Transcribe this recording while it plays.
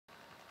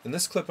In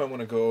this clip I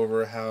want to go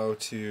over how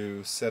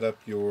to set up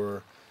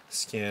your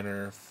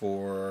scanner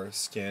for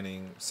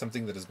scanning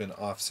something that has been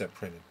offset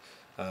printed,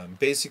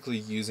 basically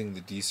using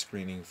the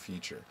descreening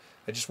feature.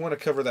 I just want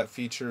to cover that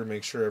feature,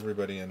 make sure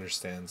everybody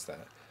understands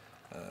that.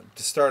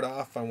 To start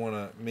off, I want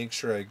to make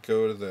sure I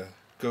go to the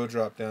Go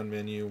drop down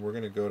menu. We're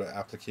going to go to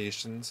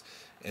Applications,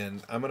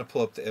 and I'm going to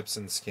pull up the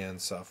Epson Scan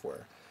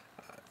Software.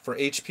 For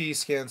HP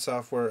Scan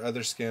Software,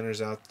 other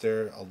scanners out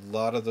there, a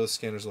lot of those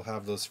scanners will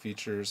have those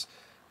features.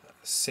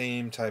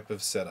 Same type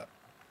of setup.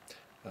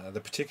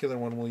 The particular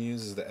one we'll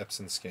use is the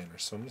Epson scanner.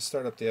 So I'm going to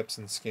start up the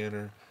Epson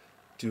scanner,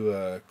 do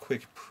a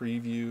quick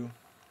preview.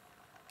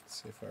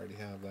 Let's see if I already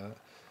have that.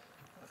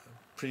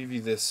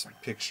 Preview this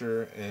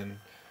picture and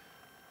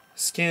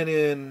scan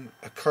in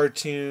a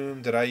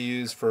cartoon that I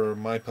use for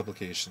my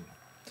publication.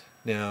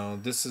 Now,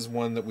 this is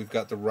one that we've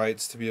got the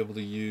rights to be able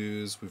to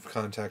use. We've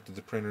contacted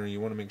the printer. You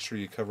want to make sure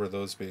you cover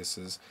those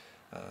bases.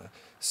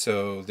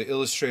 So the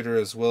illustrator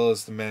as well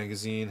as the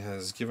magazine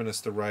has given us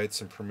the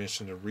rights and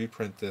permission to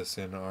reprint this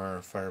in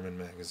our Fireman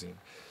magazine.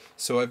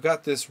 So I've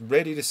got this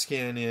ready to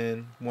scan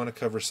in, want to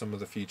cover some of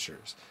the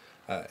features.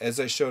 As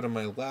I showed in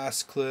my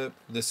last clip,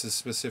 this is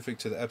specific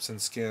to the Epson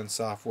Scan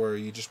software.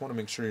 You just want to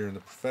make sure you're in the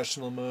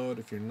professional mode.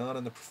 If you're not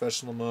in the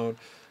professional mode,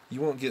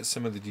 you won't get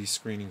some of the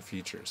descreening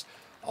features.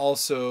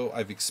 Also,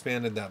 I've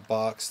expanded that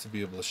box to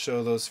be able to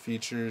show those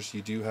features.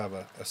 You do have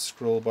a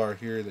scroll bar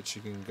here that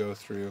you can go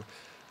through.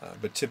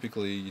 But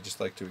typically you just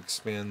like to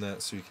expand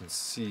that so you can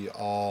see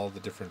all the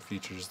different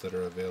features that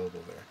are available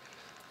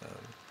there.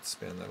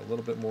 Expand that a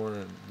little bit more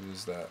and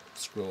use that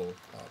scroll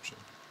option.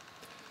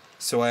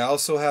 So I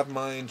also have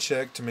mine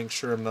checked to make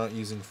sure I'm not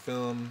using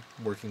film,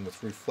 working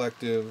with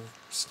reflective,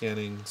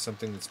 scanning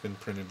something that's been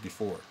printed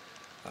before.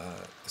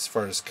 As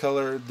far as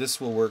color, this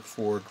will work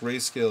for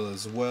grayscale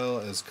as well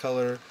as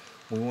color.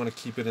 We want to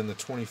keep it in the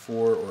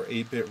 24 or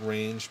 8-bit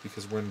range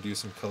because we're going to do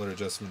some color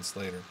adjustments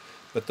later.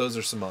 But those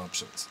are some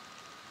options.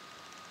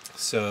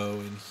 So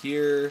in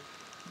here,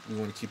 we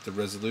want to keep the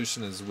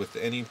resolution as with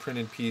any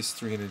printed piece,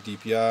 300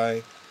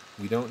 dpi.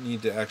 We don't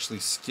need to actually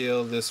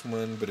scale this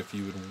one, but if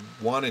you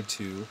wanted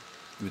to,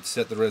 you would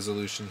set the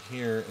resolution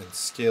here and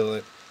scale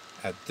it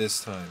at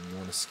this time. You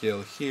want to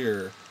scale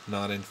here,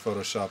 not in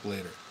Photoshop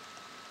later.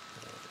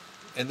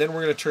 And then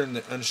we're going to turn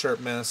the unsharp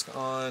mask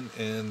on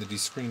and the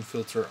descreen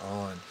filter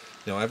on.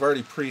 Now I've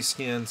already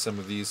pre-scanned some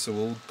of these, so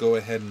we'll go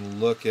ahead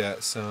and look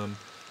at some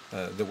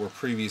that were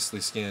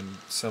previously scanned,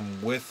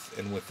 some with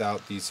and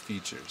without these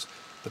features.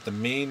 But the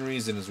main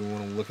reason is we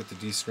want to look at the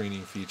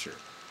descreening feature.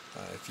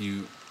 If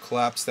you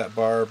collapse that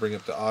bar, bring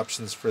up the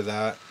options for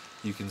that,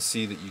 you can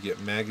see that you get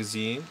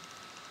magazine,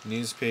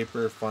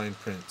 newspaper, fine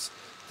prints.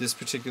 This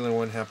particular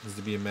one happens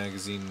to be a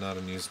magazine, not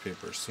a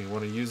newspaper. So you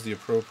want to use the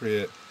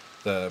appropriate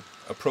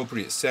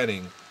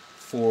setting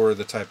for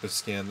the type of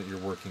scan that you're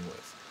working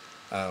with.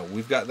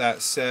 We've got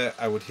that set.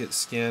 I would hit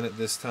scan at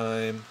this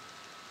time.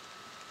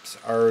 It's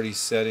already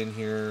set in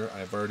here.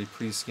 I've already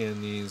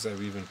pre-scanned these.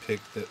 I've even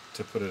picked it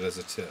to put it as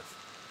a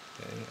TIFF.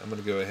 Okay, I'm going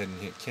to go ahead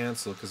and hit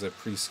cancel because I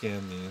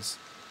pre-scanned these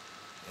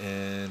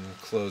and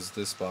close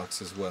this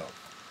box as well.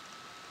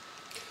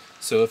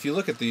 So if you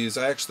look at these,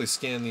 I actually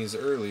scanned these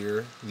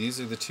earlier. These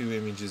are the two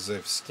images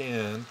I've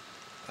scanned.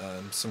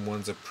 Some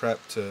ones I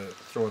prepped to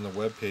throw on the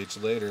web page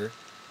later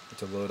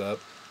to load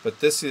up. But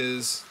this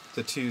is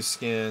the two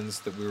scans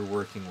that we were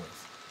working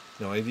with.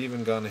 Now I've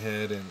even gone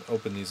ahead and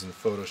opened these in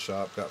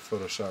Photoshop, got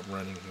Photoshop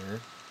running here.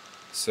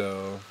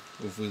 So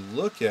if we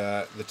look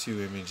at the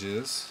two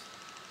images,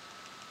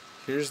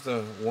 here's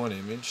the one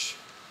image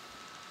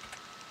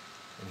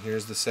and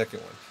here's the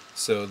second one.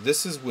 So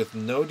this is with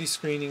no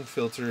descreening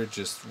filter,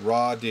 just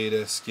raw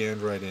data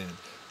scanned right in.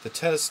 The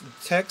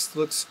text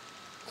looks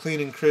clean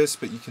and crisp,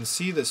 but you can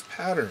see this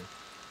pattern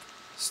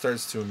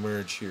starts to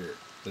emerge here.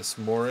 This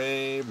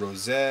moire,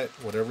 rosette,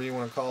 whatever you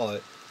want to call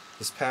it,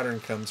 this pattern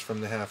comes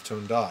from the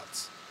halftone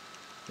dots.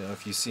 Now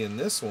if you see in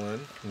this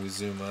one, we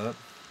zoom up,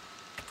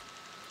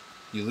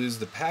 you lose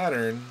the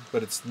pattern,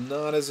 but it's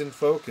not as in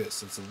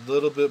focus. It's a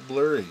little bit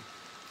blurry.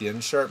 The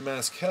unsharp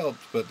mask helped,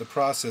 but the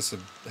process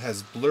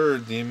has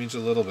blurred the image a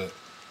little bit.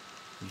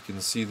 You can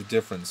see the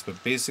difference,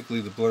 but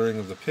basically the blurring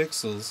of the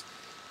pixels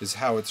is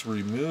how it's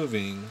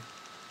removing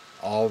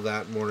all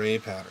that moire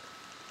pattern.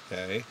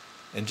 Okay?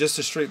 And just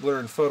a straight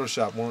blur in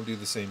Photoshop won't do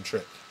the same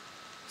trick.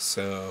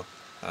 So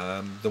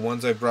the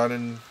ones I brought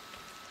in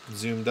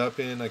zoomed up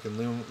in, I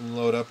can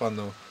load up on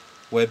the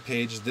web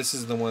page. This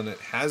is the one that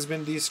has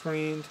been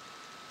descreened,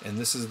 and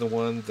this is the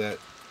one that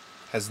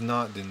has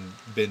not been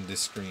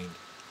descreened.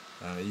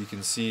 You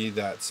can see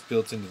that's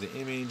built into the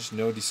image,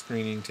 no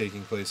descreening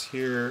taking place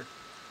here.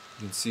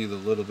 You can see the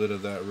little bit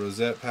of that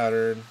rosette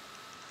pattern.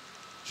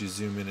 As you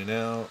zoom in and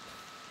out,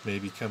 may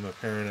become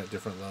apparent at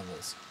different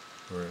levels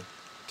or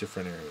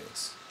different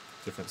areas,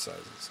 different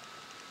sizes.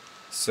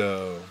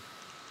 So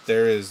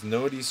there is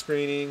no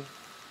descreening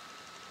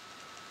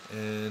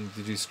and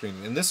the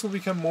descreening. And this will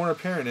become more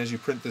apparent as you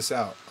print this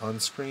out.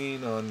 On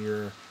screen, on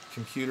your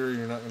computer,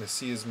 you're not going to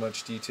see as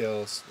much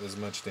details, as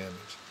much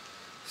damage.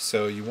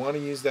 So you want to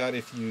use that.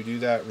 If you do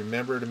that,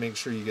 remember to make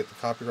sure you get the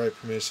copyright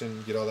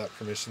permission, get all that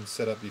permission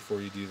set up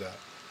before you do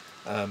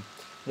that.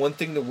 One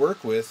thing to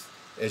work with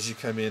as you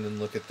come in and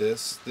look at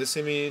this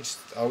image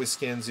always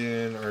scans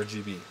in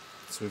RGB.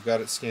 So we've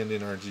got it scanned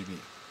in RGB.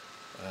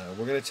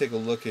 We're going to take a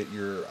look at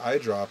your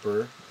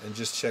eyedropper and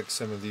just check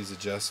some of these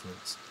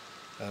adjustments.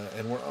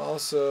 And we're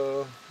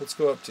also, let's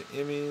go up to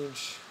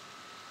image,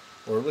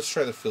 or let's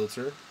try the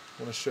filter.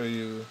 I want to show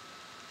you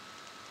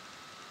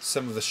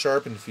some of the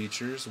sharpen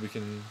features. We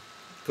can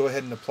go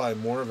ahead and apply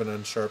more of an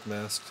unsharp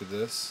mask to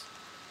this.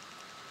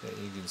 And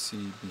you can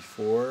see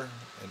before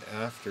and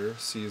after.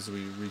 See as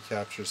we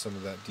recapture some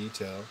of that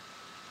detail.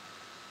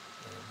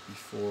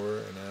 Before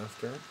and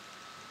after.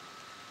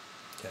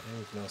 Okay,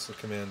 we can also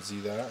Command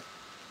Z that.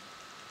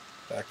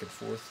 Back and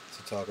forth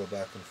to toggle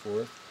back and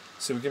forth.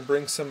 So we can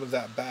bring some of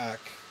that back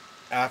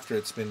after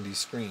it's been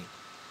descreened.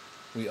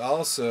 We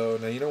also,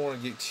 now you don't want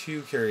to get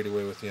too carried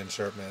away with the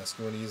unsharp mask.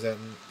 You want to use that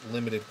in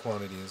limited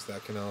quantities.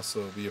 That can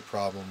also be a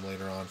problem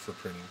later on for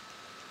printing.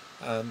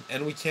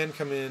 And we can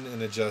come in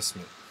an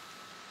adjustment.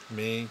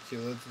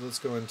 Let's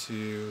go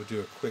into,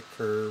 do a quick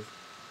curve.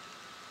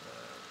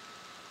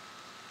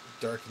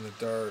 Darken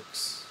the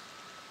darks.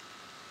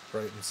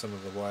 Brighten some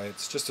of the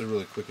whites. Just a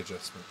really quick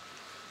adjustment.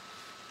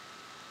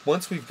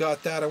 Once we've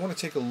got that, I want to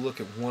take a look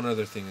at one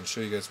other thing and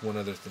show you guys one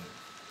other thing.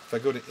 If I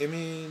go to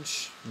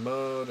image,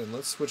 mode, and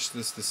let's switch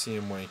this to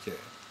CMYK.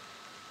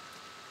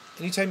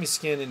 Anytime you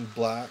scan in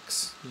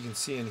blacks, you can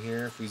see in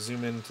here, if we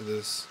zoom into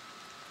this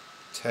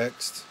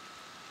text,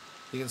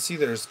 you can see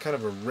there's kind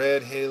of a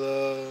red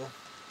halo,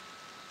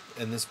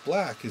 and this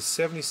black is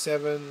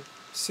 77,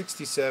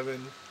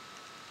 67,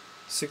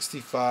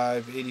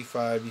 65,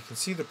 85. You can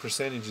see the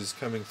percentages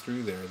coming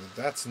through there.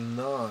 That's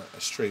not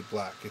a straight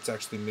black. It's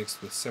actually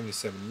mixed with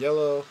 77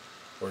 yellow,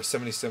 or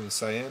 77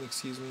 cyan,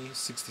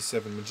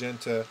 67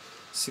 magenta,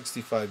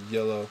 65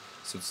 yellow,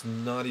 so it's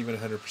not even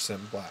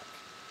 100% black.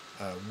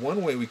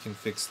 One way we can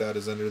fix that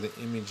is under the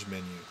image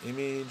menu.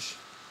 Image,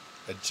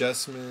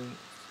 adjustment,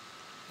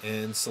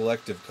 and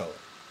selective color.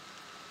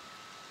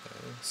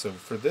 Okay, so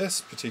for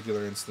this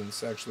particular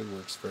instance, it actually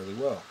works fairly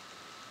well.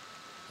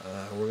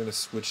 We're going to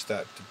switch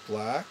that to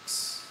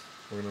blacks.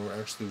 We're going to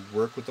actually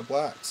work with the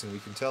blacks, and we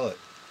can tell it.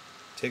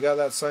 Take out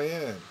that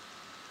cyan.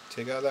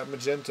 Take out that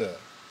magenta.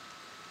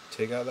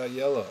 Take out that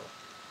yellow.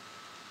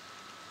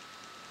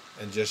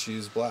 And just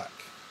use black.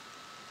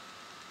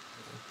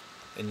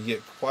 And you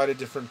get quite a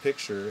different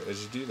picture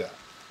as you do that.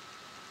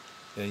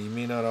 Now you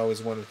may not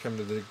always want to come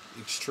to the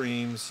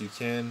extremes. You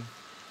can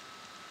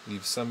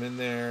leave some in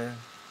there.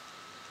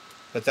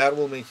 But that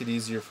will make it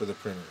easier for the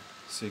printer.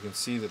 So you can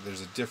see that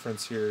there's a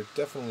difference here,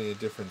 definitely a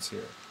difference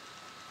here,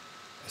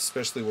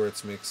 especially where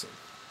it's mixing.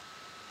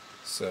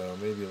 So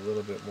maybe a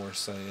little bit more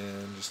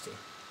cyan, just to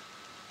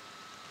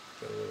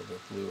get a little bit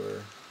bluer.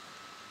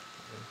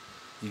 Okay.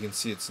 You can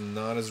see it's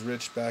not as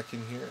rich back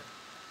in here.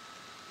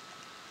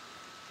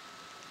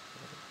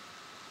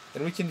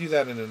 And we can do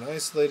that in an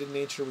isolated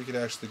nature. We could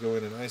actually go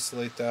in and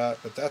isolate that,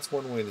 but that's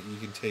one way that you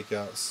can take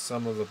out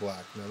some of the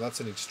black. Now that's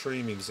an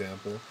extreme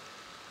example.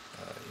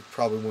 You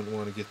probably wouldn't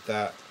want to get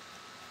that,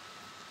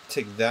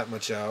 take that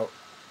much out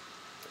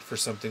for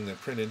something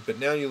that printed, but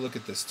now you look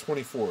at this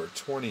 24,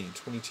 20,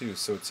 22,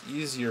 so it's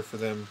easier for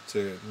them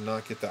to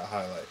not get that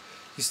highlight.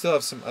 You still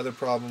have some other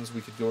problems.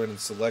 We could go in and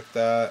select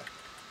that,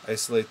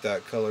 isolate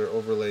that color,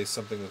 overlay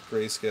something with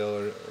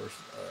grayscale or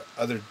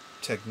other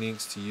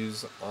techniques to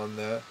use on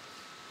that,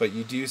 but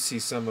you do see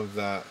some of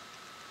that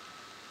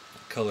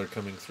color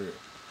coming through.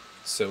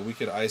 So we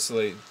could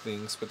isolate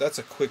things, but that's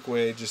a quick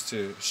way just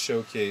to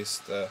showcase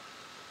the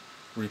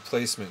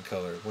replacement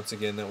color. Once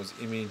again, that was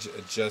image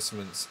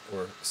adjustments,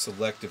 or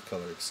selective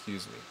color,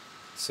 excuse me.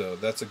 So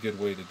that's a good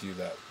way to do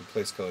that.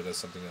 Replace color does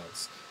something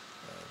else.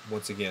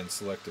 Once again,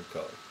 selective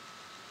color.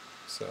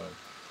 So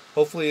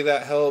hopefully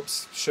that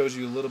helps, shows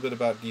you a little bit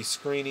about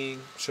descreening,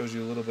 shows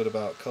you a little bit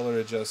about color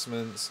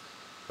adjustments,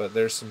 but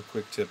there's some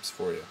quick tips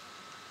for you.